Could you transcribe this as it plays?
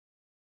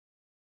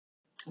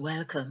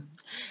Welcome.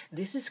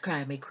 This is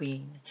Crime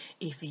Queen.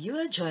 If you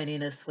are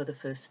joining us for the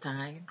first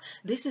time,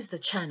 this is the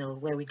channel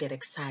where we get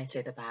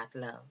excited about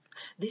love.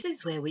 This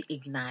is where we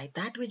ignite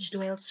that which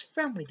dwells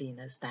from within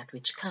us, that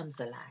which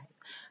comes alive,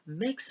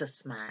 makes us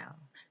smile,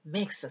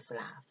 makes us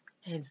laugh.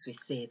 Hence, we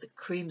say the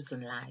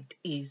crimson light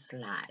is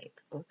life.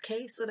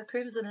 Okay, so the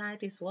crimson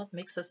light is what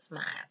makes us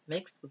smile,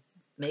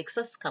 makes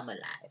us come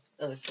alive.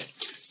 Okay.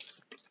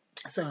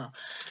 So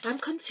I'm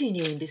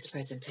continuing these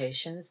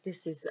presentations.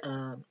 This is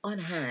on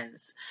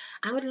hands.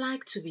 I would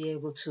like to be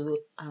able to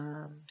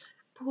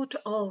put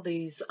all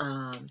these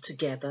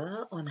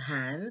together on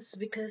hands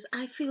because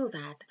I feel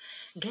that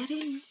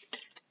getting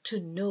to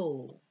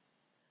know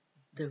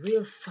the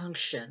real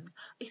function,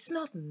 it's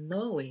not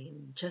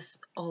knowing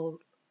just all.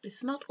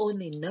 It's not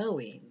only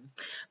knowing,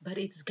 but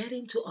it's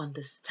getting to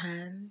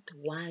understand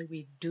why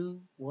we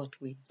do what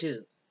we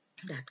do.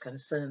 That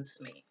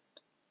concerns me.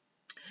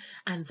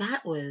 And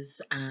that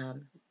was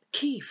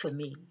key for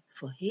me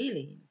for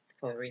healing,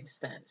 for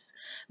instance.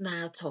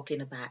 Now,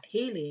 talking about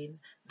healing,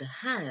 the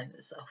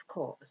hands, of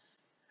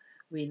course,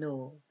 we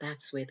know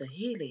that's where the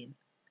healing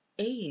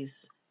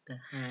is, the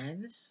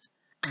hands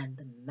and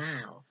the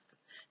mouth.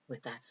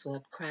 But that's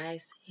what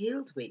Christ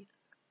healed with.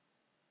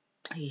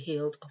 He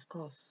healed, of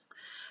course.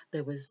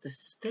 There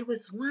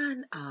was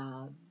one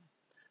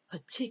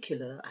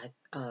particular,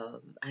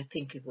 I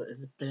think it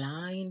was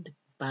blind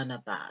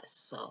Barnabas.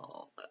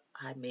 So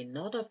I may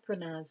not have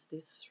pronounced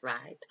this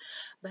right,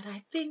 but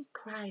I think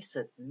Christ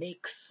had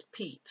mixed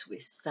peat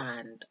with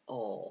sand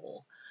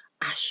or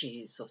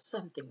ashes or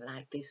something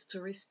like this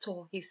to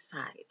restore his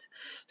sight.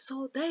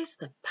 So there's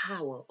the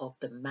power of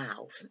the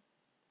mouth.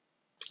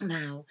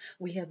 Now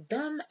we have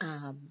done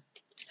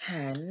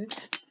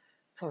hand,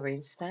 for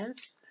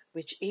instance,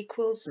 which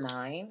equals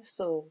 9.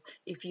 So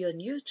if you're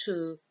new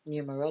to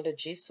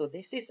numerology, so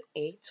this is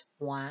 8,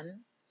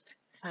 1,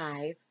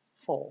 5,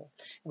 4.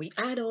 We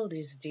add all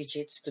these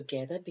digits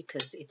together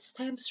because it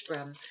stems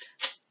from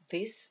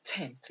this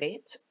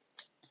template,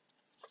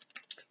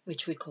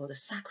 which we call the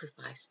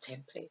sacrifice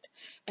template.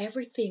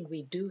 Everything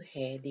we do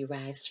here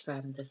derives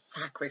from the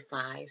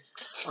sacrifice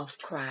of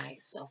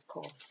Christ, of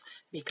course,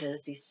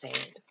 because he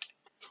said,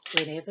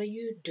 whenever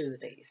you do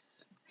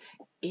this,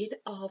 eat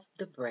of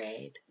the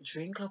bread,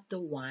 drink of the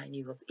wine,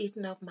 you have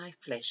eaten of my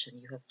flesh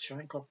and you have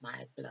drunk of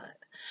my blood.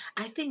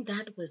 I think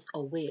that was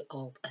a way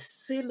of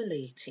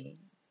assimilating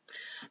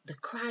the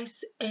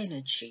Christ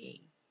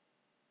energy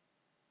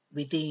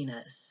within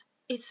us.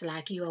 It's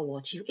like you are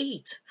what you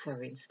eat,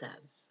 for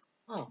instance.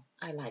 Oh,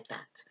 I like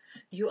that.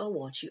 You are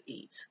what you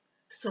eat.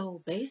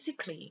 So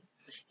basically,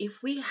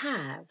 if we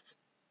have,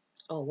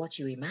 or what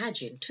you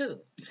imagine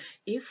too,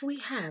 if we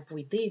have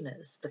within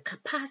us the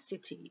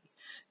capacity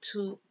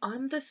to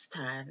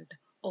understand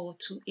or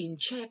to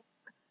inject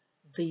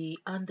the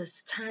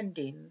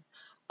understanding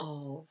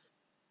of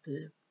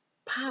the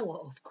power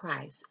of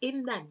Christ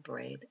in that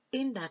bread,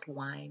 in that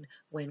wine,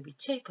 when we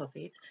take of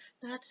it,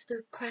 that's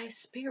the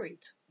Christ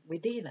spirit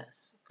within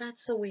us.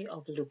 That's a way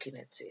of looking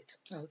at it.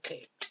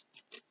 Okay.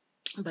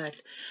 But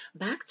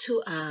back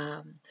to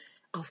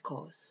of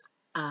course,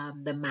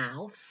 the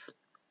mouth,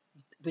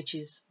 which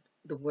is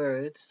the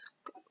words,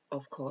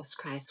 of course,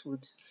 Christ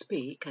would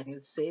speak and he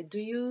would say, do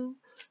you,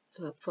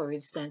 for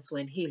instance,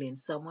 when healing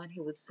someone, he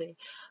would say,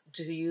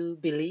 do you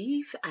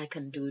believe I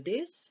can do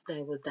this?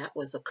 That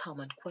was a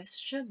common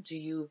question. Do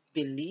you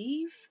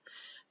believe?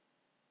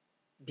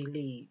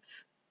 Believe.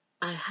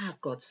 I have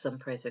got some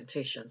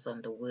presentations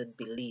on the word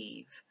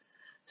believe.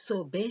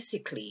 So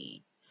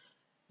basically,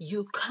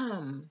 you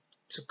come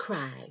to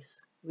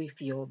Christ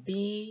with your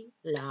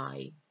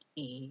B-lie-E.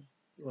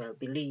 Well,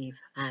 believe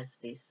has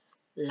this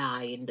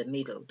lie in the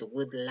middle, the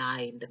word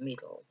lie in the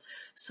middle.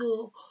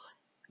 So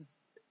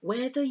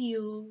whether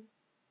you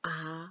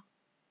are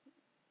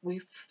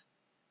with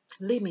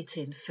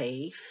limiting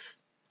faith,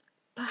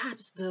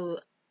 perhaps the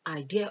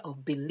idea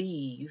of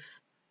believe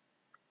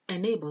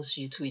enables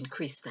you to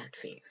increase that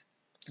faith.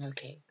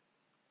 Okay.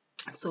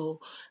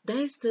 So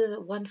there's the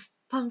one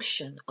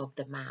function of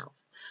the mouth.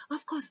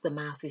 Of course, the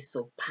mouth is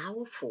so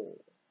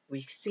powerful. We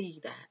see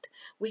that.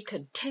 We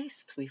can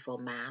taste with our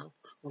mouth.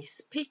 We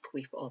speak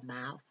with our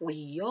mouth. We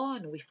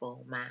yawn with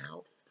our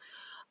mouth.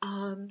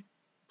 Um,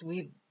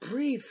 we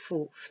breathe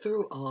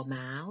through our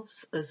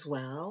mouths as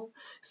well.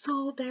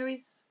 So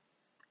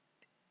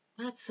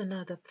that's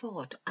another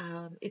thought.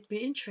 It'd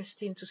be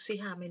interesting to see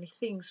how many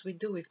things we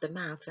do with the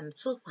mouth. And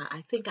so far,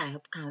 I think I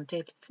have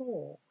counted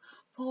four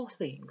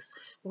things,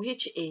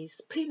 which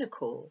is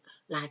pinnacle,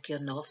 like your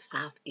north,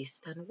 south,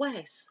 east, and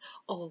west,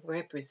 all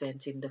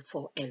representing the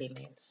four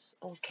elements.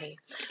 Okay,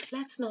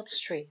 let's not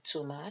stray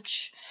too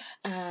much.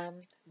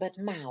 But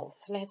mouth,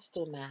 let's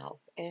do mouth,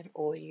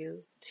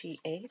 Mouth.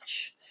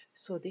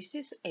 So this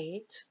is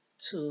 8,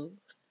 2,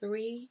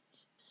 3,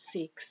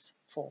 6,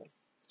 4.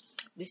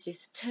 This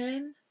is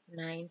 10,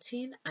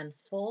 19, and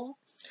 4.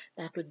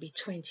 That would be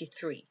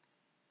 23.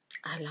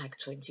 I like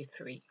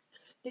 23.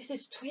 This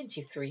is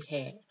 23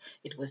 here.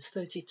 It was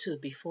 32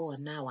 before,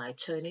 and now I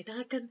turn it.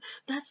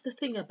 That's the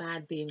thing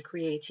about being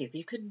creative.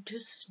 You can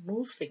just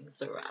move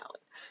things around.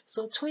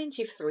 So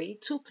 23,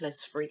 2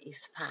 plus 3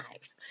 is 5.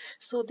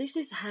 So this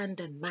is hand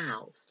and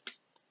mouth.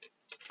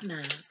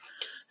 Now,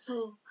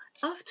 so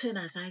often,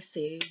 as I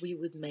say, we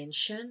would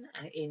mention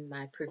in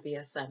my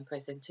previous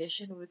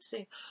presentation, we would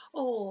say,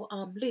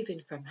 oh,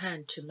 living from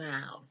hand to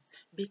mouth,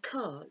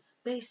 because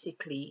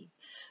basically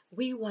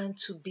we want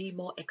to be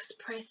more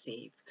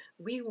expressive.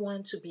 We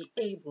want to be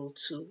able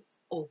to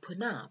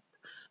open up.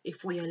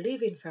 If we are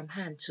living from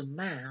hand to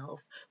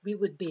mouth, we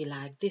would be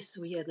like this,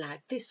 we are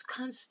like this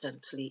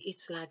constantly.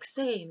 It's like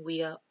saying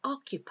we are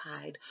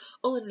occupied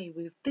only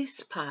with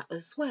this part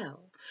as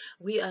well.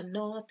 We are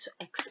not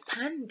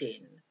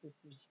expanding.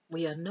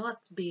 We are not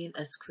being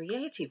as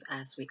creative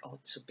as we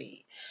ought to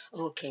be.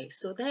 Okay,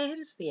 so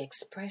there's the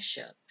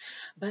expression.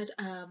 But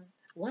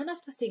one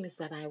of the things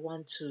that I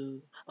want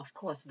to, of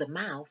course, the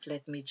mouth,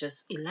 let me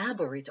just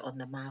elaborate on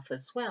the mouth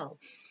as well.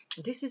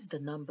 This is the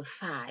number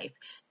 5.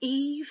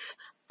 Eve,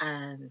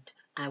 and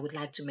I would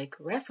like to make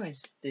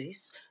reference to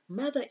this.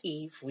 Mother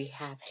Eve, we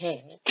have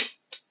here,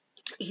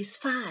 is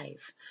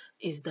 5,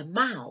 is the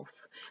mouth.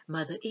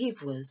 Mother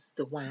Eve was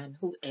the one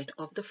who ate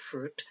of the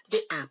fruit,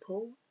 the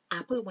apple.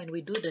 Apple, when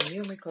we do the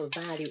numerical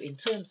value in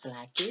terms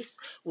like this,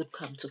 would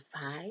come to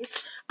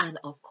 5, and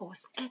of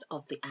course, ate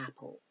of the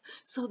apple.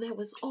 So there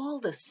was all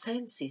the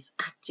senses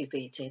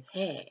activated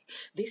here.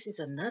 This is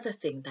another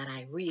thing that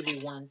I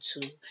really want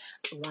to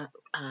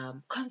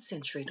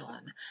concentrate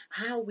on,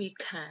 how we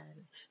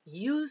can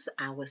use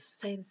our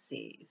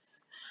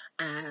senses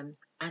um,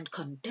 and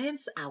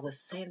condense our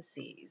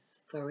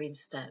senses. For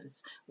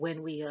instance,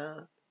 when we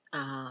are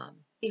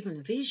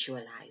even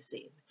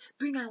visualizing,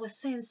 bring our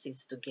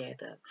senses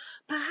together.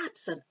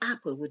 Perhaps an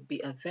apple would be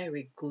a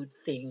very good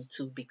thing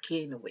to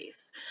begin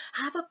with.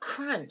 Have a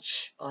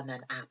crunch on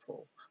an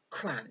apple.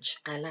 Crunch,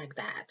 I like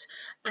that.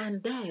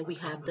 And there we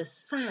have the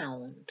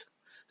sound.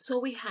 So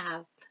we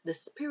have the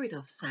spirit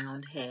of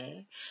sound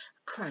here,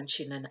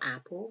 crunching an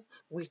apple.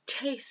 We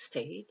taste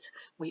it.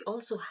 We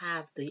also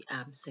have the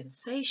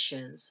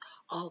sensations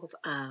of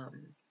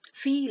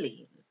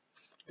feeling,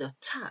 the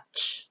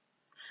touch,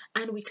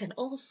 and we can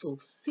also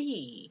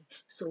see.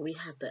 So we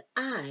have the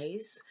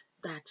eyes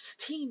that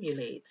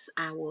stimulates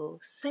our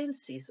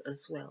senses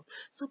as well.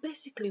 So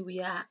basically,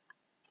 we are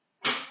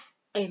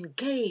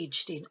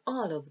engaged in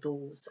all of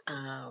those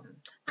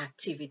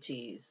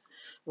activities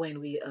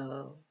when we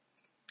are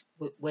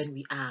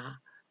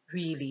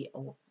really.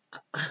 Oh,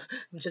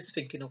 I'm just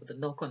thinking of the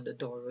knock on the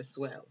door as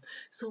well.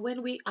 So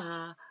when we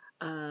are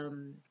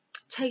um,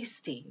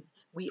 tasting,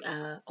 we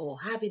are or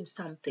having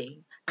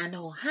something, and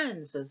our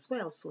hands as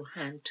well, so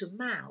hand to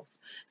mouth.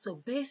 So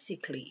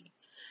basically,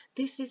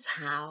 this is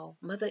how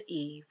Mother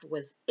Eve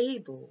was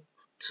able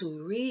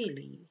to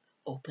really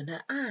open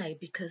her eye,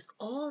 because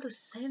all the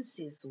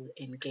senses were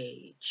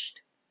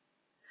engaged.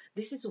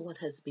 This is what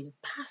has been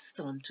passed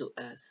on to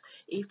us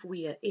if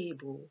we are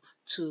able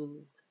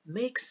to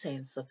make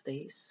sense of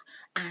this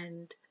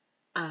and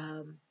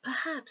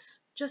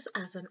perhaps just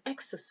as an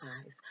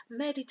exercise,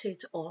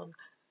 meditate on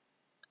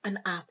an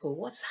apple,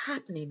 what's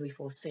happening with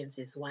our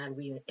senses while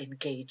we are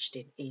engaged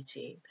in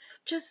eating,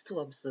 just to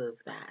observe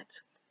that.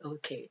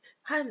 Okay,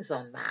 hands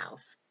on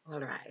mouth. All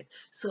right.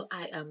 So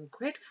I am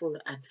grateful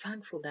and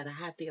thankful that I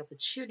had the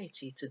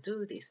opportunity to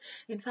do this.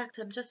 In fact,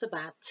 I'm just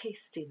about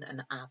tasting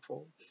an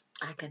apple.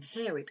 I can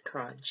hear it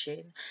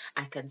crunching.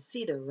 I can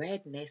see the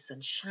redness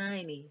and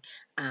shiny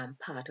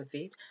part of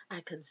it.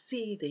 I can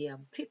see the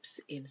pips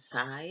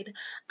inside.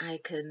 I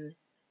can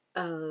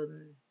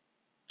um,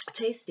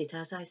 taste it,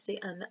 as I say,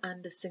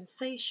 and the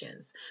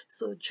sensations.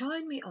 So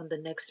join me on the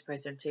next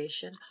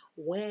presentation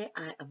where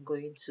I am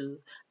going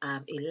to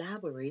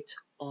elaborate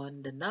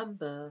on the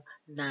number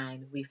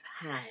 9 with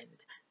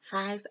hand,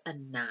 5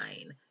 and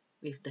 9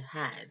 with the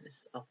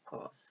hands, of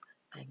course.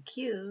 Thank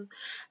you.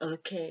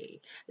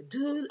 Okay,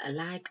 do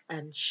like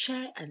and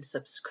share and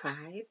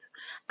subscribe.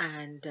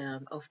 And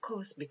of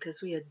course,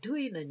 because we are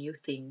doing a new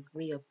thing,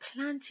 we are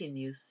planting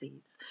new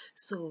seeds.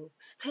 So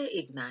stay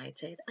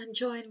ignited and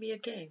join me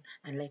again.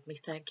 And let me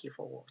thank you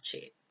for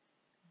watching.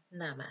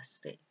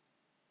 Namaste.